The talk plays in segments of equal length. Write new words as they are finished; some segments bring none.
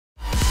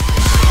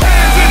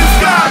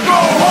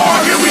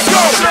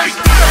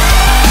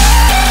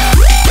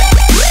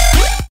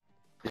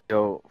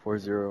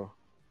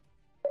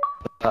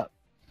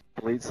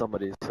Delete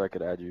somebody so I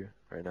could add you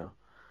right now.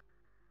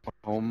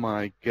 Oh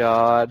my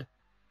god.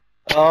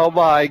 Oh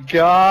my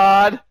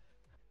god!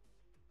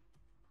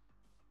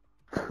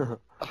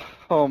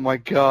 Oh my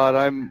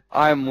god,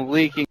 I'm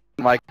leaking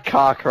my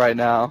cock right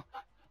now.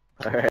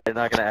 Alright, I'm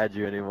not gonna add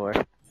you anymore.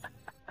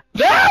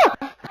 No!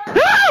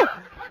 No!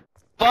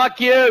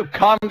 Fuck you,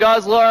 cum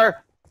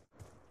guzzler!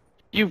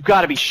 You've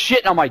gotta be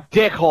shitting on my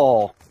dick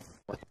hole!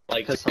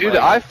 Like, Dude,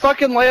 I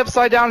fucking lay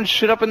upside down and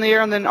shit up in the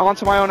air and then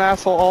onto my own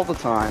asshole all the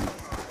time.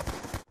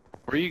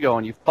 Where are you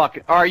going, you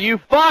fucking— Are you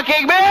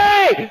fucking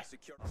me?!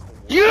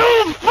 You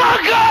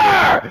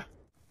fucker!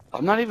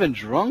 I'm not even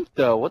drunk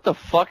though, what the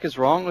fuck is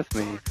wrong with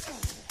me?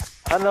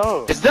 I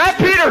know. Is that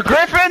Peter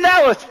Griffin?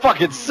 That was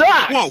fucking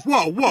sucks! Whoa,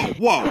 whoa, whoa,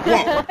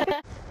 whoa, whoa!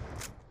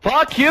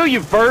 Fuck you, you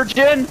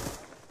virgin!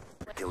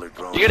 You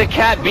get a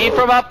cat B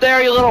from up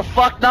there, you little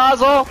fuck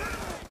nozzle?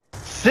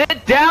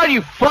 Sit down,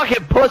 you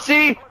fucking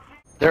pussy!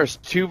 There's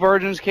 2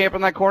 virgins camping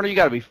in that corner, you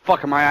gotta be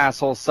fucking my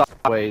asshole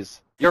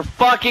sideways. Your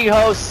fucking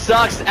host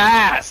sucks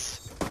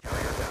ass!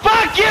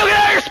 Fuck you, get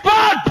out of your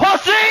spawn,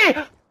 pussy!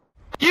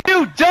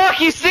 You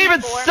donkey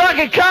semen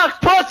sucking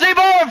cock pussy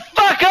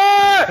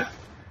motherfucker!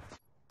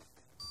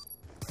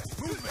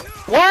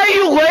 Why are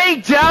you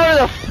laying down in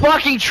the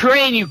fucking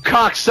train, you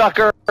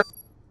cocksucker?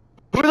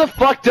 Who the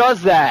fuck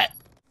does that?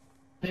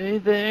 Hey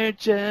there,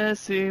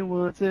 Jesse,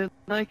 what's it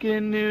like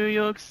in New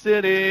York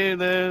City?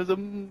 There's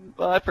a—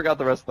 I forgot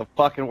the rest of the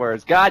fucking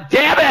words. God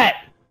damn it!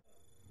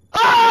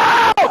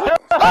 Oh!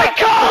 I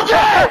called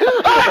it!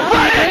 I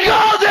fucking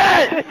called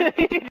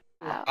it!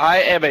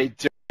 I am a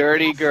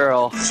dirty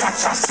girl.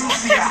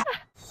 Fuck!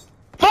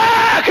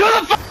 Who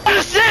the fuck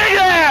is sitting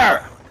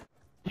there?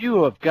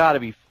 You have got to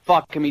be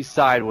fucking me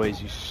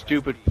sideways, you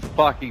stupid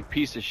fucking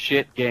piece of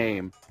shit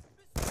game.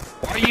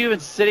 Why are you even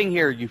sitting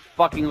here, you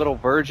fucking little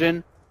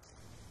virgin?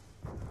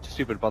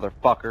 Stupid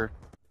motherfucker.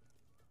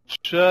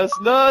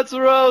 Chestnuts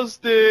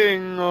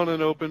roasting on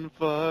an open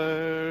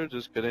fire.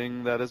 Just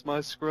kidding, that is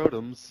my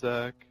scrotum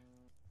sack.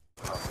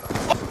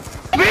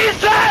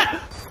 Reset!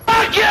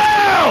 Fuck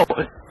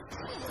you!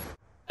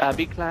 I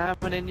be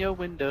climbing in your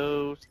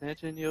window,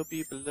 snatching your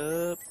people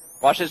up.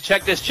 Watch this,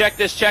 check this, check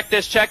this, check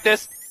this, check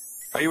this.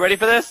 Are you ready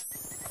for this?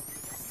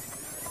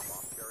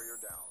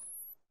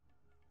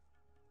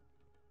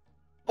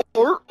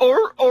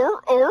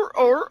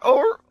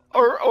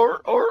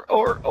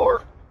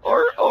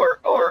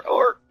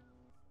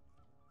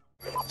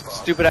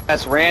 Stupid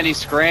ass Randy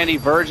Scrandy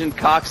virgin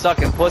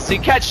cocksucking pussy.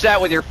 Catch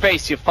that with your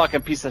face, you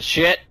fucking piece of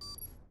shit.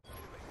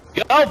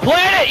 Go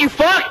plant it, you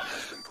fuck!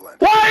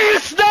 Why are you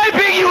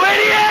sniping, you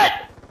idiot?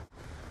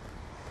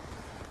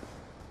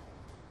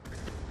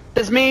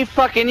 It's me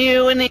fucking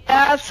you in the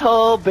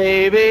asshole,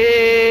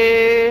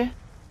 baby.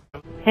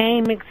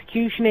 Hey,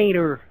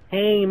 Executionator.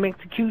 Hey,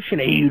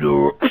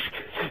 Executionator.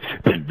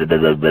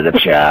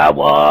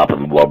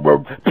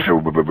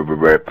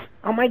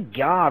 Oh my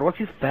god, what's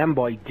this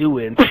fanboy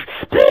doing?